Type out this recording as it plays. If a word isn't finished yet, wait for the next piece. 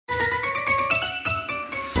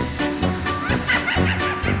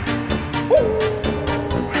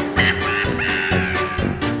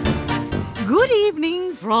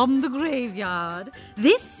from the graveyard,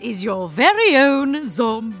 this is your very own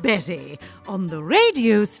Zombetti on the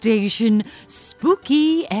radio station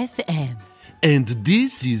Spooky FM. And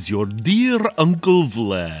this is your dear Uncle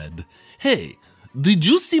Vlad. Hey, did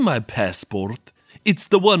you see my passport? It's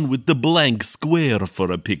the one with the blank square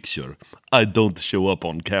for a picture. I don't show up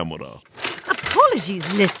on camera.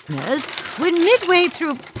 Apologies, listeners. We're midway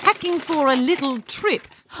through packing for a little trip.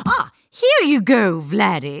 Here you go,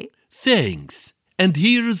 Vladdy. Thanks. And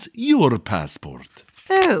here's your passport.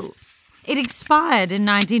 Oh, it expired in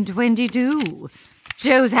 1922.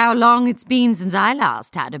 Shows how long it's been since I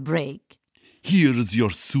last had a break. Here's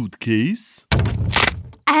your suitcase.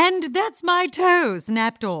 And that's my toe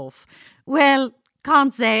snapped off. Well,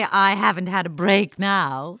 can't say I haven't had a break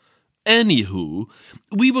now. Anywho,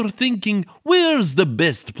 we were thinking, where's the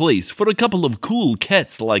best place for a couple of cool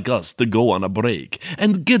cats like us to go on a break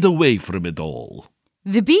and get away from it all?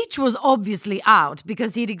 The beach was obviously out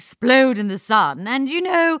because he'd explode in the sun and,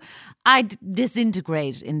 I'd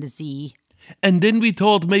disintegrate in the sea. And then we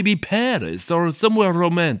thought maybe Paris or somewhere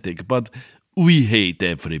romantic, but we hate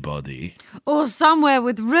everybody. Or somewhere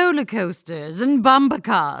with roller coasters and bumper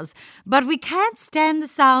cars. But we can't stand the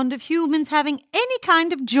sound of humans having any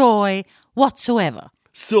kind of joy whatsoever.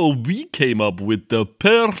 So we came up with the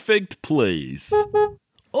perfect place.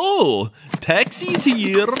 Oh, taxi's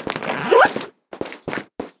here.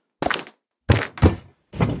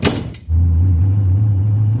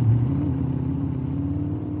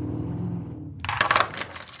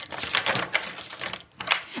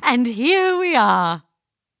 And here we are,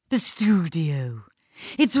 the studio.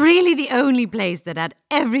 It's really the only place that had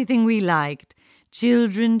everything we liked.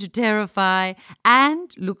 Children to terrify,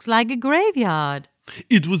 and looks like a graveyard.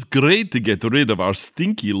 It was great to get rid of our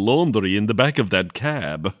stinky laundry in the back of that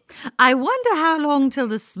cab. I wonder how long till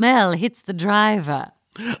the smell hits the driver.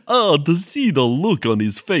 To see the look on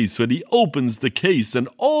his face when he opens the case and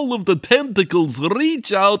all of the tentacles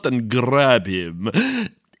reach out and grab him.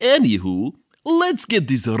 Anywho, let's get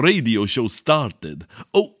this radio show started.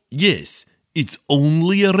 Oh, yes, it's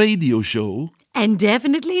only a radio show. And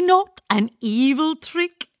definitely not an evil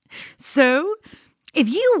trick. So, if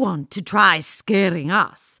you want to try scaring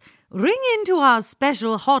us, ring into our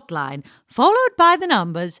special hotline, followed by the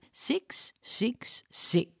numbers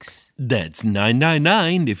 666. That's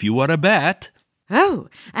 999 if you are a bat. Oh,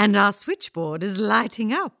 and our switchboard is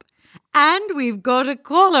lighting up. And we've got a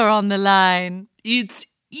caller on the line. It's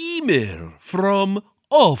Emir from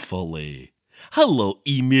Awfully. Hello,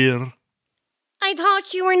 Emir. I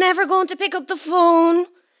thought you were never going to pick up the phone.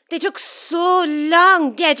 They took so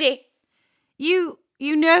long, Daddy. You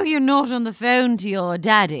know you're not on the phone to your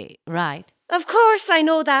daddy, right? Of course I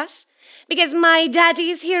know that, because my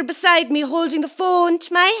daddy is here beside me holding the phone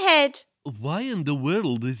to my head. Why in the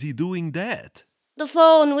world is he doing that? The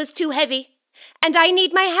phone was too heavy, and I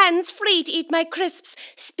need my hands free to eat my crisps.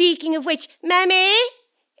 Speaking of which, Mammy,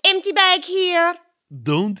 empty bag here.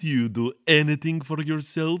 Don't you do anything for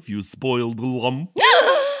yourself, you spoiled lump?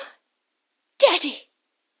 Daddy,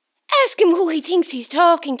 ask him who he thinks he's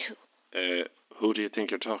talking to. Who do you think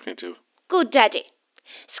you're talking to? Good, Daddy.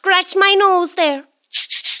 Scratch my nose there.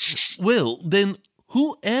 Well, then,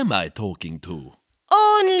 who am I talking to?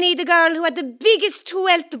 Only the girl who had the biggest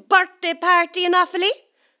 12th birthday party in Offaly.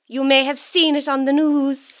 You may have seen it on the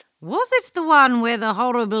news. Was it the one where the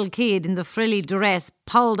horrible kid in the frilly dress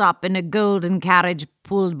pulled up in a golden carriage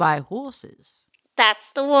pulled by horses? That's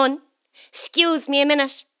the one. Excuse me a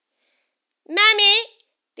minute. Mammy,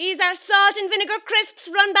 these are salt and vinegar crisps.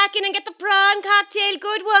 Run back in and get the prawn cocktail,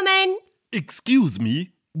 good woman. Excuse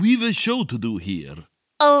me, we've a show to do here.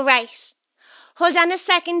 Oh, right. Hold on a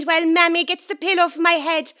second while Mammy gets the pillow for my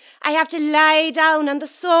head. I have to lie down on the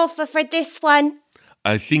sofa for this one.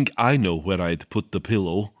 I think I know where I'd put the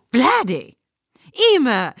pillow. Vladdy!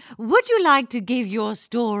 Emma, would you like to give your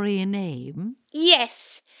story a name? Yes.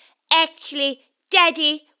 Actually,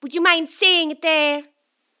 Daddy, would you mind saying it there?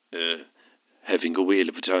 Having a whale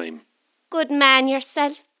of a time. Good man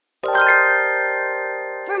yourself.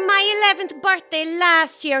 For my 11th birthday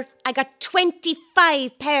last year, I got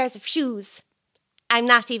 25 pairs of shoes. I'm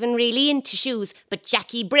not even really into shoes, but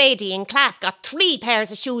Jackie Brady in class got 3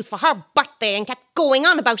 pairs of shoes for her birthday and kept going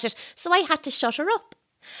on about it, so I had to shut her up.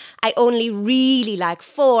 I only really like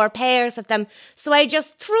 4 pairs of them, so I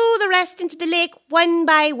just threw the rest into the lake one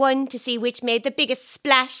by one to see which made the biggest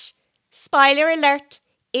splash. Spoiler alert,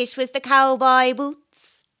 it was the cowboy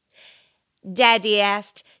boots. Daddy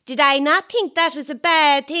asked, did I not think that was a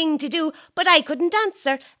bad thing to do, but I couldn't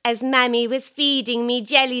answer as Mammy was feeding me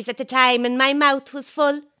jellies at the time and my mouth was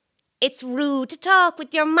full. It's rude to talk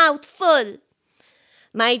with your mouth full.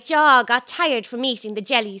 My jaw got tired from eating the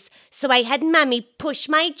jellies, so I had Mammy push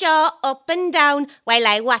my jaw up and down while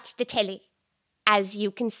I watched the telly. As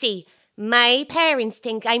you can see, my parents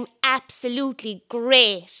think I'm absolutely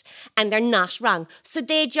great, and they're not wrong, so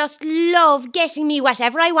they just love getting me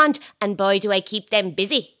whatever I want, and boy do I keep them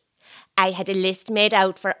busy. I had a list made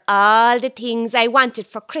out for all the things I wanted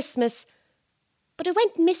for Christmas, but it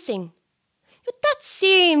went missing. But that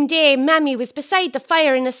same day, Mammy was beside the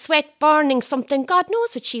fire in a sweat burning something, God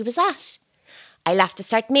knows what she was at. I'll have to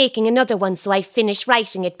start making another one so I finish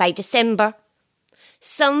writing it by December.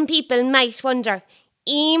 Some people might wonder,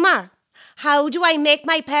 Emer, how do I make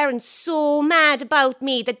my parents so mad about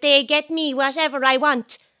me that they get me whatever I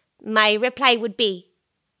want? My reply would be,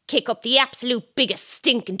 kick up the absolute biggest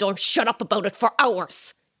stink and don't shut up about it for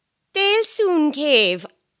hours. They'll soon cave.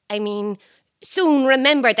 Soon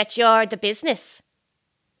remember that you're the business.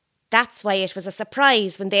 That's why it was a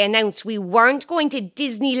surprise when they announced we weren't going to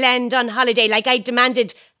Disneyland on holiday like I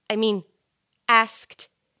asked.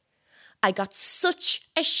 I got such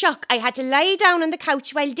a shock I had to lie down on the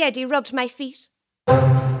couch while Daddy rubbed my feet. For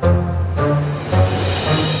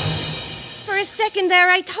a second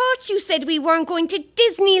there, I thought you said we weren't going to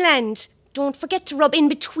Disneyland. Don't forget to rub in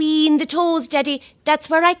between the toes, Daddy.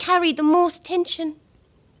 That's where I carry the most tension.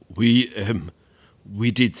 We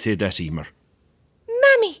did say that, Emer.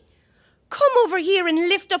 Mammy, come over here and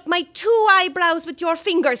lift up my 2 eyebrows with your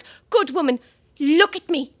fingers. Good woman, look at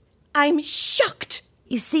me. I'm shocked.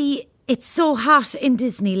 You see, it's so hot in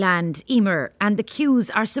Disneyland, Emer, and the queues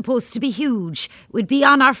are supposed to be huge. We'd be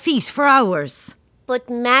on our feet for hours. But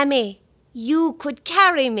Mammy, you could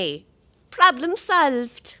carry me. Problem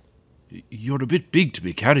solved. You're a bit big to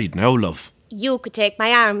be carried now, love. You could take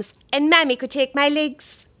my arms and Mammy could take my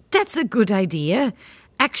legs. That's a good idea.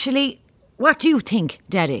 Actually, what do you think,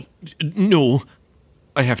 Daddy? No,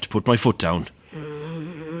 I have to put my foot down.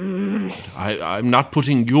 I'm not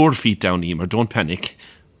putting your feet down, Emer. Don't panic.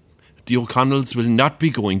 The O'Connells will not be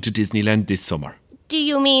going to Disneyland this summer. Do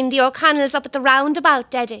you mean the O'Connells up at the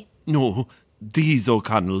roundabout, Daddy? No, these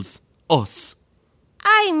O'Connells. Us.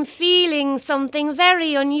 I'm feeling something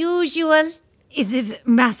very unusual. Is it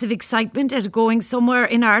massive excitement at going somewhere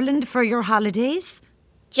in Ireland for your holidays?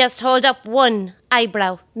 Just hold up 1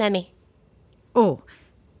 eyebrow, Mammy. Oh,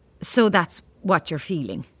 so that's what you're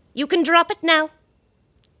feeling. You can drop it now.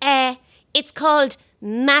 It's called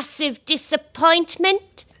massive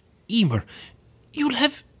disappointment. Emer, you'll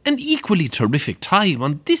have an equally terrific time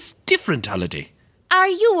on this different holiday. Are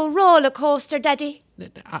you a roller coaster, Daddy?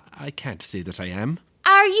 I can't say that I am.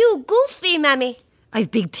 Are you goofy, Mammy?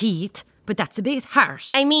 I've big teeth, but that's a bit harsh.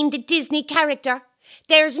 I mean the Disney character.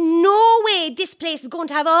 There's no way this place is going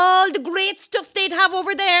to have all the great stuff they'd have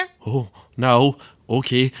over there. Oh, now,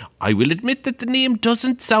 OK, I will admit that the name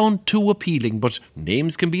doesn't sound too appealing, but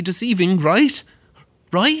names can be deceiving, right?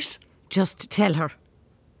 Right? Just tell her.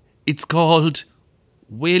 It's called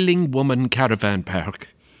Wailing Woman Caravan Park.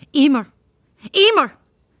 Emer!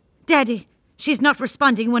 Daddy, she's not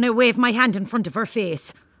responding when I wave my hand in front of her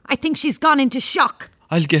face. I think she's gone into shock.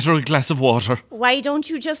 I'll get her a glass of water. Why don't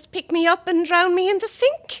you just pick me up and drown me in the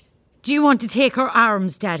sink? Do you want to take her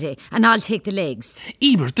arms, Daddy, and I'll take the legs?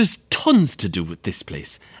 Emer, there's tons to do with this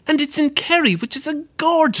place. And it's in Kerry, which is a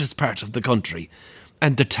gorgeous part of the country.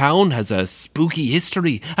 And the town has a spooky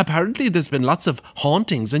history. Apparently there's been lots of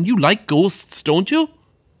hauntings, and you like ghosts, don't you?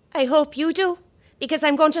 I hope you do, because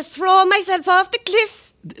I'm going to throw myself off the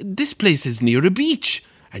cliff. This place is near a beach,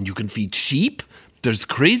 and you can feed sheep. There's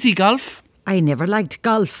crazy golf. I never liked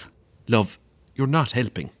golf. Love, you're not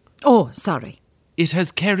helping. Oh, sorry. It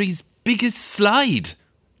has Kerry's biggest slide.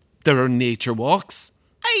 There are nature walks.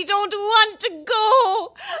 I don't want to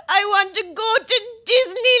go. I want to go to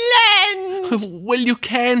Disneyland. Well, you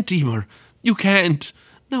can't, Emer. You can't.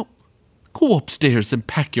 Now, go upstairs and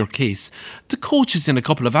pack your case. The coach is in a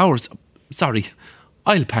couple of hours. Sorry,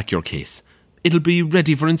 I'll pack your case. It'll be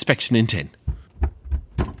ready for inspection in 10.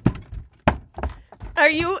 Are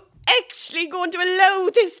you actually going to allow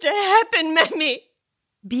this to happen, Mammy?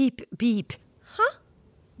 Beep, beep. Huh?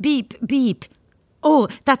 Beep, beep. Oh,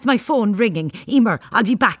 that's my phone ringing. Emer, I'll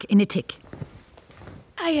be back in a tick.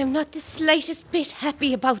 I am not the slightest bit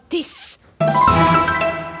happy about this.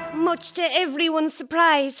 Much to everyone's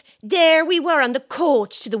surprise, there we were on the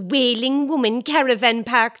coach to the Wailing Woman Caravan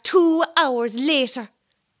Park 2 hours later.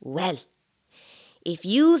 Well, if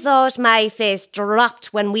you thought my face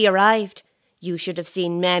dropped when we arrived, you should have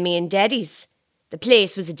seen Mammy and Daddy's. The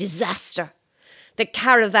place was a disaster. The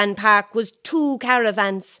caravan park was 2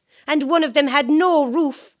 caravans, and one of them had no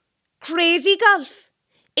roof. Crazy golf.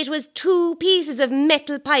 It was 2 pieces of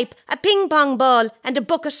metal pipe, a ping-pong ball and a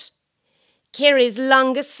bucket. Kerry's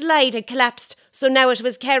longest slide had collapsed, so now it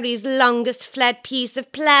was Kerry's longest flat piece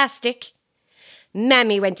of plastic.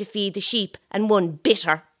 Mammy went to feed the sheep and one bit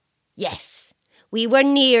her. Yes, we were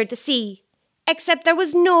near the sea, except there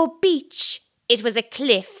was no beach. It was a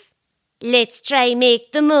cliff. Let's try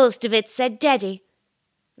make the most of it, said Daddy.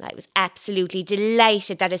 I was absolutely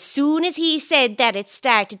delighted that as soon as he said that, it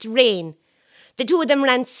started to rain. The two of them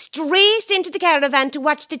ran straight into the caravan to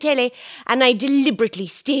watch the telly, and I deliberately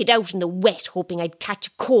stayed out in the wet, hoping I'd catch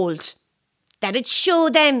a cold. That'd show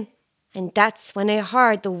them. And that's when I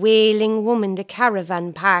heard the wailing woman the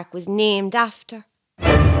caravan park was named after.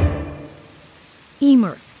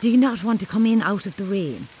 Emer, do you not want to come in out of the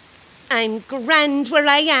rain? I'm grand where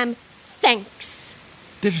I am, thanks.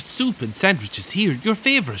 There's soup and sandwiches here, your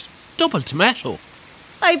favourite. Double tomato.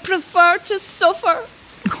 I prefer to suffer.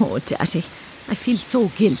 Oh, Daddy, I feel so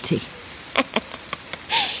guilty.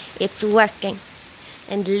 It's working.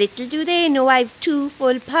 And little do they know I've 2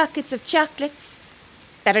 full pockets of chocolates.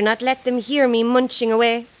 Better not let them hear me munching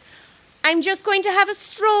away. I'm just going to have a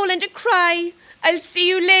stroll and a cry. I'll see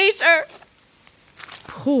you later.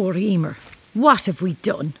 Poor Emer. What have we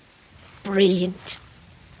done? Brilliant.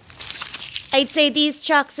 I'd say these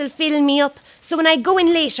chocks will fill me up, so when I go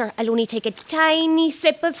in later, I'll only take a tiny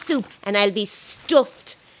sip of soup and I'll be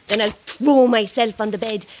stuffed. Then I'll throw myself on the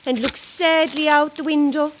bed and look sadly out the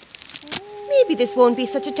window. Maybe this won't be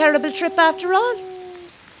such a terrible trip after all.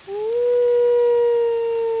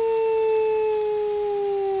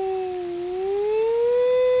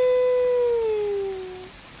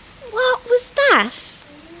 What was that?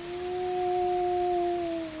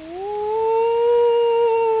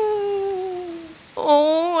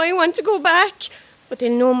 Oh, I want to go back, but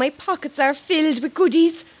they'll know my pockets are filled with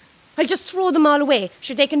goodies. I'll just throw them all away,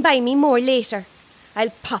 sure they can buy me more later.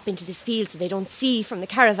 I'll pop into this field so they don't see from the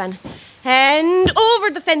caravan. And over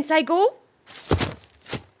the fence I go.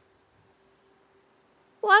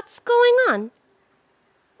 What's going on?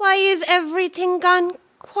 Why is everything gone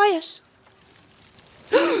quiet?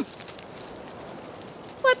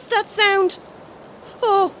 What's that sound?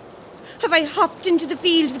 Oh, have I hopped into the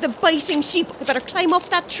field with a biting sheep? I better climb up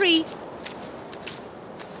that tree.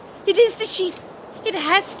 It is the sheep. It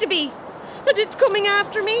has to be. And it's coming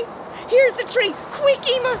after me. Here's the tree. Quick,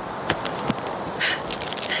 Emer.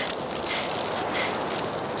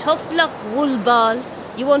 Tough luck, wool ball.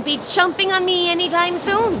 You won't be chomping on me anytime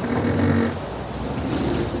soon.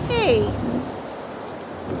 Hey,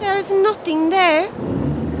 there's nothing there.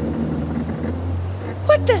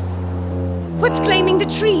 What the? What's climbing the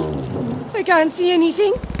tree? I can't see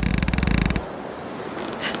anything.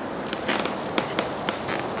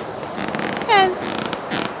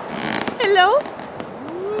 Hello?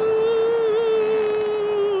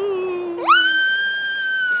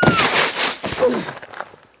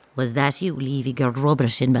 Was that you leaving your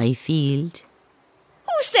rubbish in my field?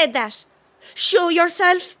 Who said that? Show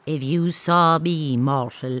yourself. If you saw me,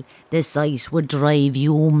 mortal, the sight would drive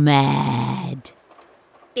you mad.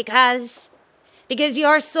 Because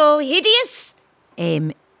you're so hideous?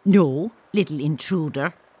 No, little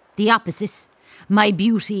intruder. The opposite. My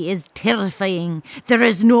beauty is terrifying. There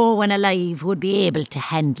is no one alive who would be able to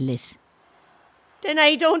handle it. Then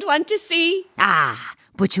I don't want to see. Ah,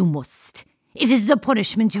 but you must. It is the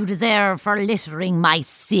punishment you deserve for littering my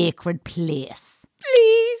sacred place.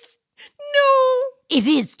 Please, no. It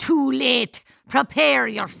is too late. Prepare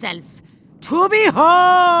yourself to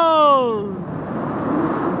behold.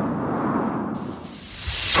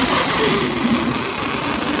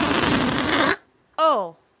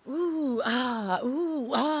 Oh. Ooh, ah,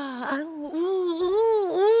 ooh, ah, ooh,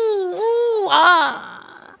 ooh, ooh, ooh,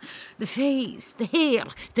 ah. The face, the hair,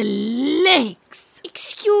 the legs.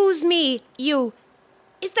 Excuse me, you.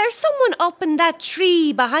 Is there someone up in that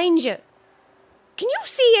tree behind you? Can you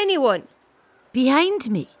see anyone? Behind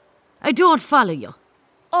me? I don't follow you.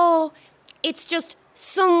 Oh, it's just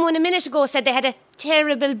someone a minute ago said they had a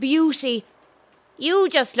terrible beauty. You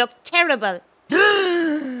just look terrible.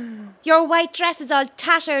 Your white dress is all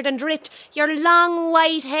tattered and ripped. Your long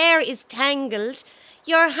white hair is tangled.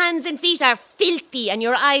 Your hands and feet are filthy and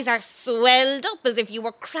your eyes are swelled up as if you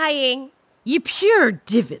were crying. You pure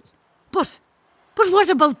devil. But what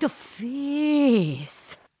about the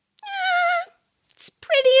face? It's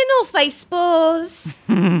pretty enough, I suppose.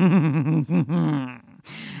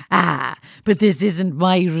 Ah, but this isn't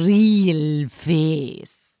my real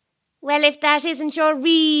face. Well, if that isn't your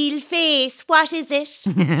real face, what is it?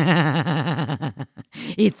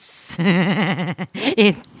 It's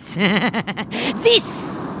this.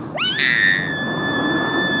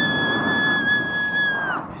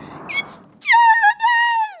 It's terrible!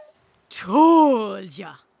 Told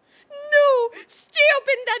ya. No,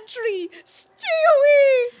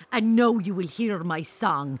 And now you will hear my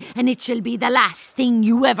song, and it shall be the last thing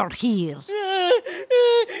you ever hear.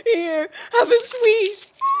 Here, have a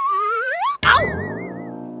sweet.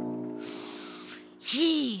 Ow!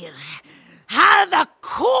 Here, have a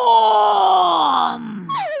comb.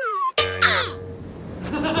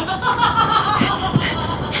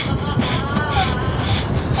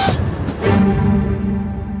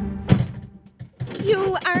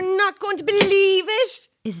 You are not going to believe it.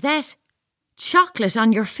 Is that chocolate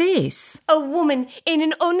on your face? A woman in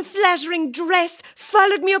an unflattering dress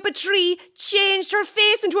followed me up a tree, changed her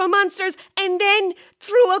face into a monster's, and then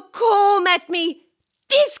threw a comb at me.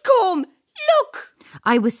 This comb! Look!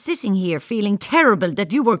 I was sitting here feeling terrible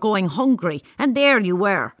that you were going hungry, and there you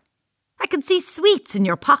were. I could see sweets in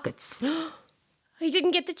your pockets. I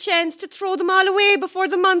didn't get the chance to throw them all away before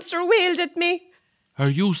the monster wailed at me. Are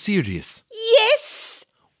you serious? Yes!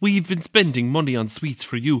 We've been spending money on sweets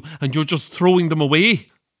for you and you're just throwing them away?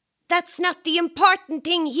 That's not the important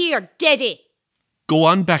thing here, Daddy. Go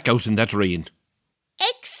on back out in that rain.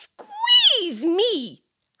 Excuse me.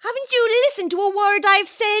 Haven't you listened to a word I've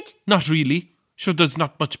said? Not really. Sure, there's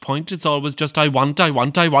not much point. It's always just I want.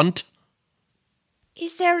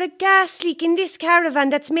 Is there a gas leak in this caravan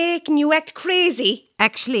that's making you act crazy?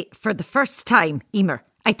 Actually, for the first time, Emer,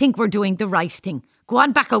 I think we're doing the right thing. Go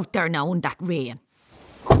on back out there now in that rain.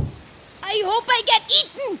 I hope I get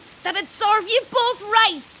eaten. That'd serve you both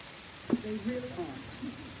right.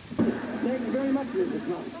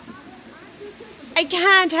 I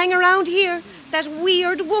can't hang around here. That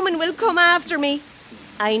weird woman will come after me.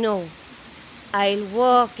 I know. I'll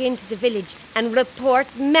walk into the village and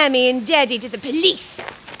report Mammy and Daddy to the police.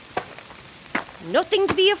 Nothing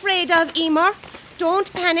to be afraid of, Emer. Don't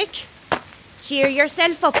panic. Cheer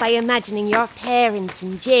yourself up by imagining your parents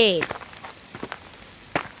in jail.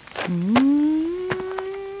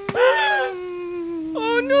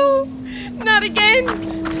 Oh no, not again.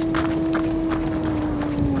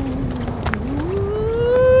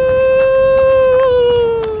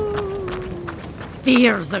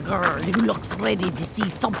 There's a girl who looks ready to see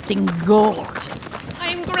something gorgeous.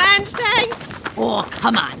 I'm grand, thanks. Oh,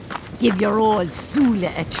 come on. Give your old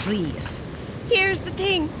Sula a treat. Here's the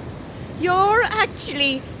thing. You're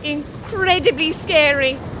actually incredibly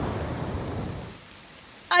scary.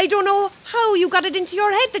 I don't know how you got it into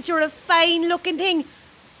your head that you're a fine-looking thing.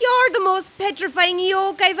 You're the most petrifying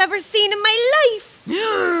yoke I've ever seen in my life.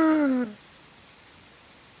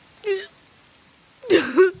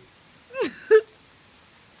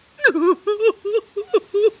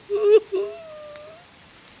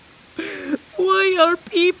 Why are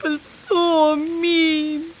people so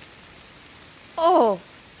mean? Oh,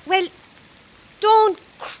 well, don't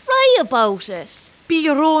cry about it. Be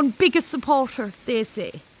your own biggest supporter, they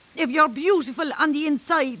say. If you're beautiful on the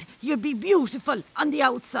inside, you'll be beautiful on the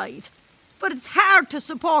outside. But it's hard to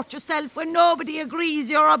support yourself when nobody agrees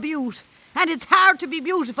you're a beaut. And it's hard to be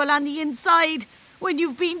beautiful on the inside when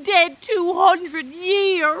you've been dead 200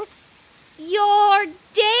 years. You're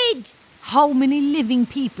dead. How many living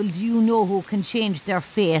people do you know who can change their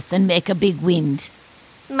face and make a big wind?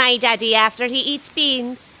 My daddy after he eats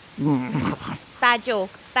beans. Bad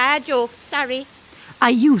joke, sorry. I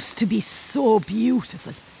used to be so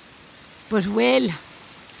beautiful. But well,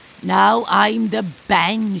 now I'm the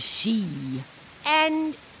Banshee.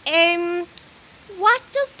 And, what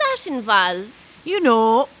does that involve? You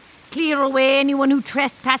know, clear away anyone who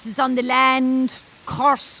trespasses on the land,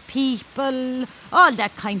 curse people, all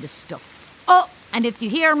that kind of stuff. Oh, and if you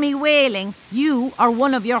hear me wailing, you or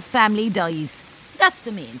one of your family dies. That's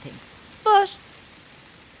the main thing. But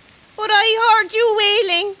I heard you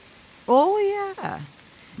wailing. Oh, yeah.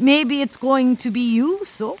 Maybe it's going to be you,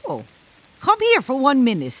 so. Come here for 1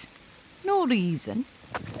 minute. No reason.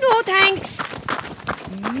 No thanks.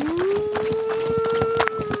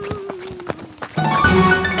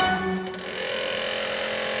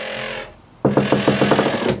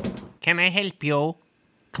 Can I help you?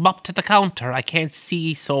 Come up to the counter. I can't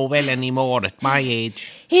see so well anymore at my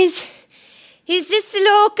age. Is this the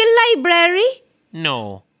local library?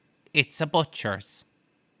 No, it's a butcher's.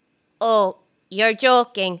 Oh, you're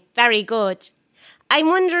joking. Very good. I'm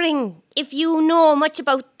wondering if you know much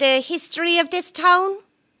about the history of this town?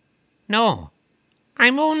 No,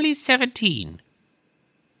 I'm only 17.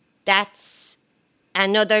 That's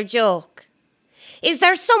another joke. Is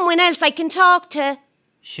there someone else I can talk to?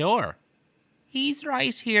 Sure. He's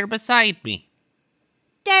right here beside me.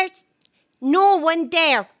 There's no one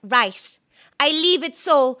there. Right. I leave it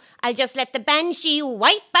so. I'll just let the Banshee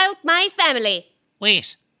wipe out my family.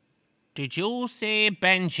 Wait, did you say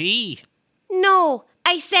Banshee? No,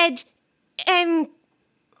 I said,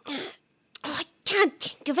 can't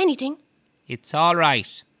think of anything. It's all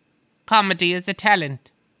right. Comedy is a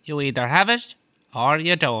talent. You either have it or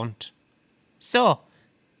you don't. So,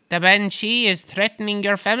 the banshee is threatening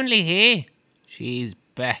your family, hey? She's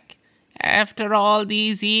back after all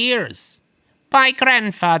these years. My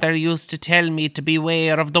grandfather used to tell me to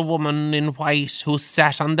beware of the woman in white who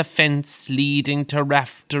sat on the fence leading to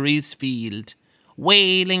Raftery's field,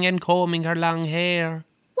 wailing and combing her long hair.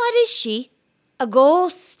 What is she? A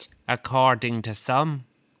ghost? According to some.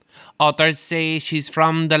 Others say she's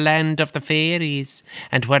from the land of the fairies,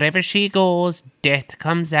 and wherever she goes, death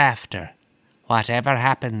comes after. Whatever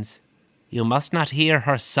happens, you must not hear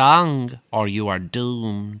her song, or you are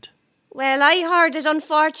doomed. Well, I heard it,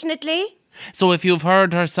 unfortunately. So if you've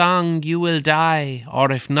heard her song, you will die,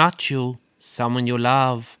 or if not you, someone you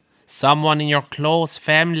love, someone in your close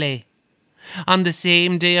family. On the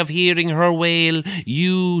same day of hearing her wail,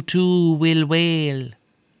 you too will wail.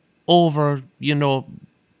 Over,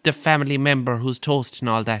 the family member who's toast and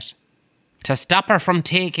all that. To stop her from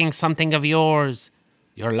taking something of yours,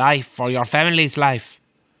 your life or your family's life,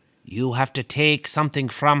 you have to take something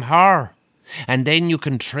from her, and then you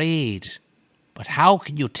can trade. But how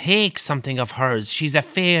can you take something of hers? She's a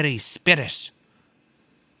fairy spirit.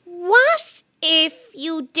 What if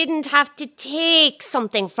you didn't have to take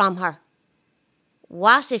something from her?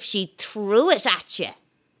 What if she threw it at you?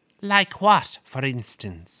 Like what, for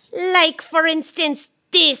instance? Like, for instance,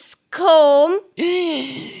 this comb.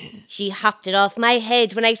 She hopped it off my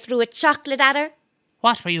head when I threw a chocolate at her.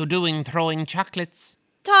 What were you doing throwing chocolates?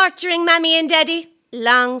 Torturing Mammy and Daddy.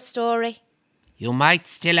 Long story. You might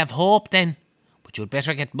still have hope then, but you'd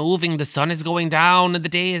better get moving. The sun is going down and the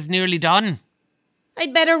day is nearly done.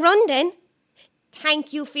 I'd better run then.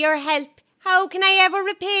 Thank you for your help. How can I ever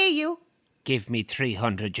repay you? Give me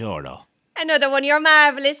 €300. Another one of your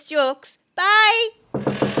marvellous jokes. Bye.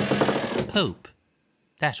 Poop.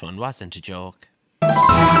 That one wasn't a joke.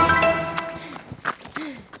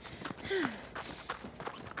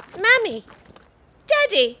 Mammy,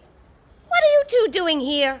 Daddy, what are you two doing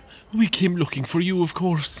here? We came looking for you, of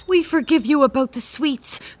course. We forgive you about the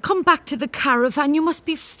sweets. Come back to the caravan. You must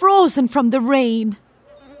be frozen from the rain.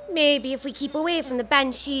 Maybe if we keep away from the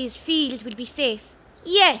Banshee's field, we'll be safe.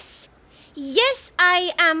 Yes,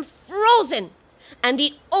 I am frozen. And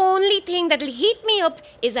the only thing that'll heat me up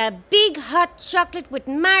is a big hot chocolate with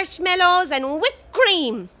marshmallows and whipped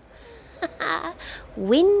cream.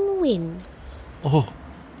 Win-win. Oh,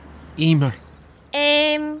 Emer.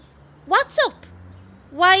 What's up?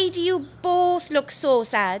 Why do you both look so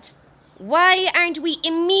sad? Why aren't we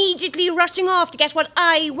immediately rushing off to get what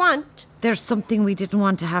I want? There's something we didn't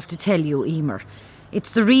want to have to tell you, Emer.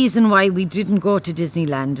 It's the reason why we didn't go to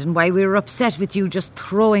Disneyland and why we were upset with you just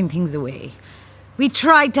throwing things away. We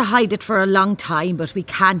tried to hide it for a long time, but we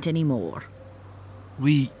can't anymore.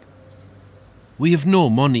 We have no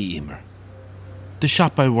money, Emer. The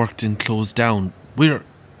shop I worked in closed down. We're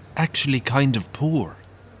actually kind of poor.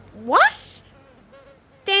 What?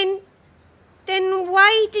 Then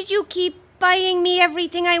why did you keep buying me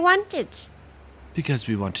everything I wanted? Because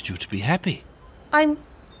we wanted you to be happy. I'm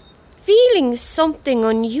feeling something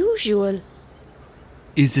unusual.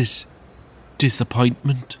 Is it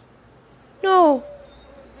disappointment? No.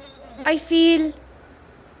 I feel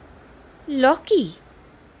lucky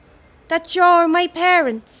that you're my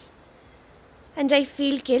parents. And I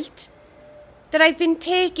feel guilt that I've been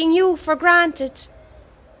taking you for granted.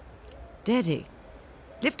 Daddy,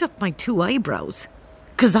 lift up my 2 eyebrows,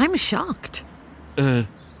 'cause I'm shocked.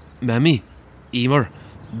 Mammy, Emer,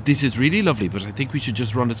 this is really lovely, but I think we should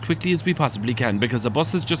just run as quickly as we possibly can because a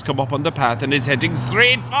bus has just come up on the path and is heading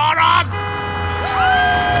straight for us!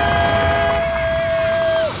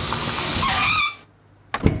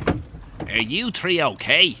 Are you three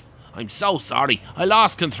okay? I'm so sorry. I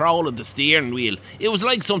lost control of the steering wheel. It was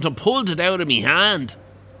like something pulled it out of me hand.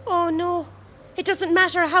 Oh no, it doesn't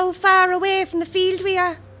matter how far away from the field we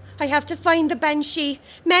are. I have to find the Banshee.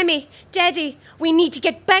 Mammy, Daddy, we need to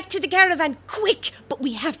get back to the caravan quick, but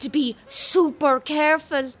we have to be super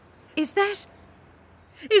careful. Is that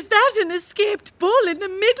an escaped bull in the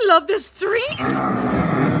middle of the street?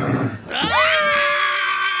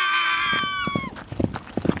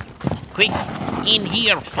 Quick, in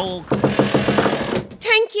here, folks.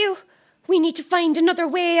 Thank you. We need to find another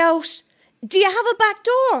way out. Do you have a back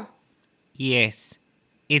door? Yes,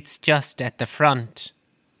 it's just at the front.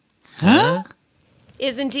 Huh?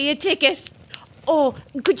 Isn't he a ticket? Oh,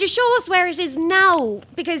 could you show us where it is now?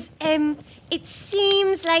 Because, it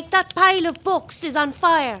seems like that pile of books is on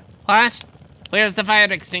fire. What? Where's the fire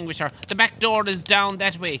extinguisher? The back door is down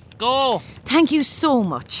that way. Go! Thank you so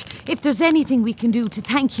much. If there's anything we can do to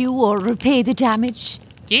thank you or repay the damage.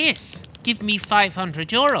 Yes, give me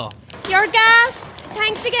 €500. Your gas.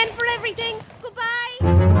 Thanks again for everything. Goodbye.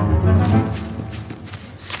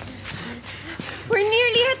 We're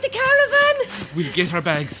nearly at the caravan. We'll get our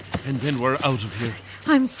bags and then we're out of here.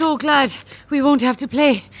 I'm so glad we won't have to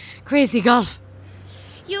play crazy golf.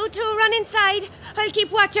 You two run inside. I'll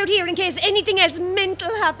keep watch out here in case anything else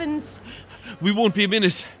mental happens. We won't be a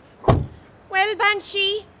minute. Well,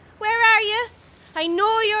 Banshee, where are you? I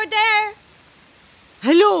know you're there.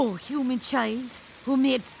 Hello, human child who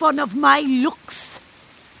made fun of my looks.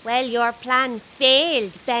 Well, your plan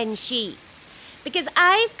failed, Banshee. Because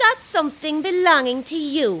I've got something belonging to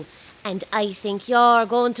you, and I think you're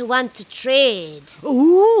going to want to trade.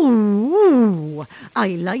 Ooh, I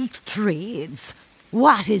like trades.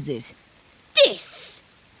 What is it? This!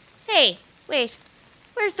 Hey, wait.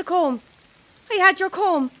 Where's the comb? I had your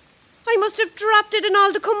comb. I must have dropped it in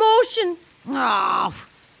all the commotion. Oh,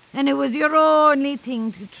 and it was your only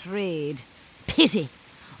thing to trade. Pity.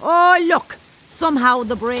 Oh, look. Somehow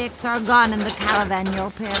the brakes are gone in the caravan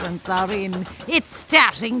your parents are in. It's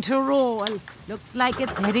starting to roll. Looks like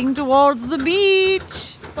it's heading towards the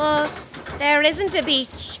beach. But there isn't a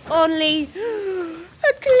beach, only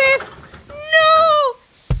a cliff. No!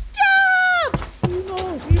 Stop!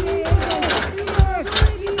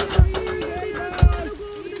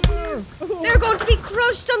 They're going to be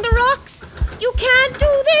crushed on the rocks. You can't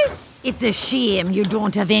do this. It's a shame you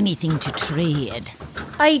don't have anything to trade.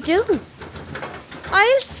 I do.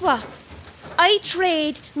 I'll swap. I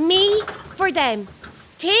trade me for them.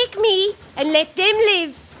 Take me and let them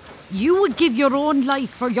live. You would give your own life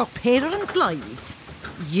for your parents' lives.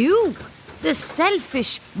 You, the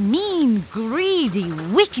selfish, mean, greedy,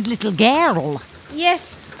 wicked little girl.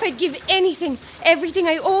 Yes, I'd give anything, everything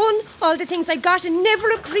I own, all the things I got and never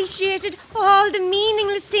appreciated, all the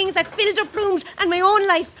meaningless things that filled up rooms and my own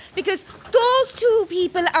life, because those two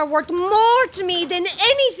people are worth more to me than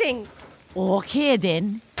anything. Okay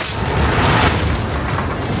then.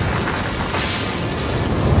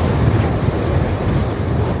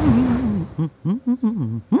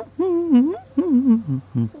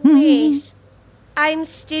 Wait, I'm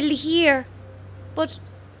still here, but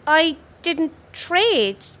I didn't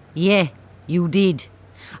trade. Yeah, you did.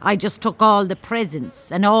 I just took all the presents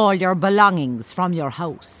and all your belongings from your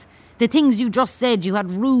house. The things you just said you had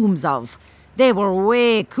rooms of. They were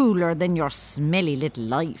way cooler than your smelly little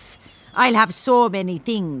life. I'll have so many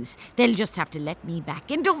things. They'll just have to let me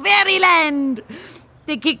back into Fairyland.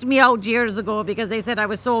 They kicked me out years ago because they said I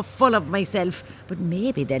was so full of myself. But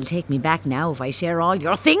maybe they'll take me back now if I share all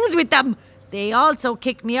your things with them. They also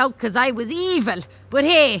kicked me out because I was evil. But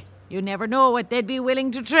hey, you never know what they'd be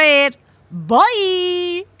willing to trade.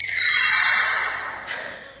 Bye!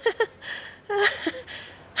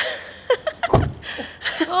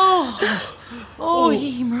 Oh,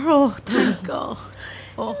 Emer, oh, thank God.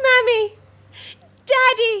 Oh. Mammy,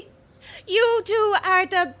 Daddy, you two are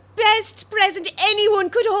the best present anyone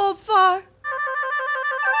could hope for.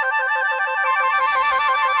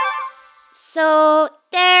 So,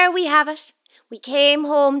 there we have it. We came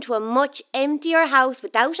home to a much emptier house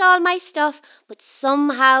without all my stuff, but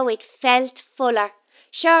somehow it felt fuller.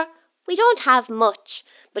 Sure, we don't have much,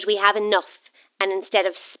 but we have enough. And instead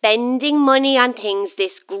of spending money on things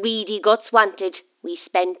this greedy guts wanted, we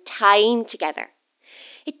spent time together.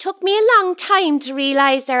 It took me a long time to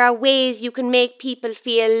realise there are ways you can make people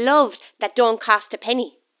feel loved that don't cost a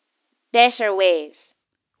penny. Better ways.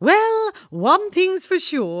 Well, one thing's for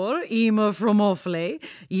sure, Emer from Offaly,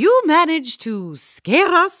 you managed to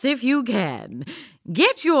scare us if you can.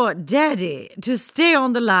 Get your daddy to stay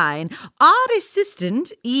on the line. Our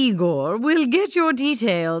assistant, Igor, will get your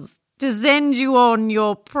details to send you on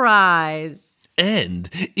your prize. And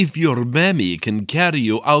if your mammy can carry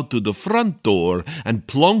you out to the front door and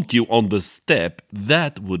plonk you on the step,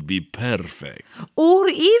 that would be perfect. Or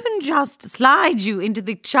even just slide you into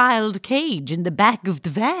the child cage in the back of the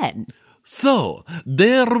van. So,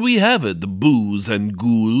 there we have it, boos and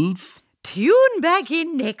ghouls. Tune back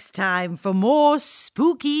in next time for more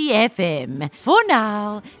Spooky FM. For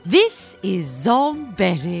now, this is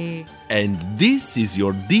Zombetti. And this is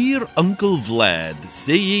your dear Uncle Vlad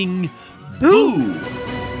saying, Boo!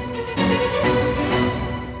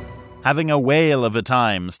 Having a Whale of a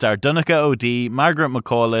Time starred Donncha O'Dea, Margaret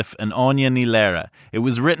McAuliffe and Anya Nilera. It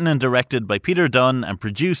was written and directed by Peter Dunn and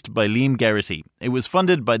produced by Liam Geraghty. It was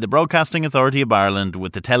funded by the Broadcasting Authority of Ireland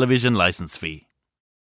with the television licence fee.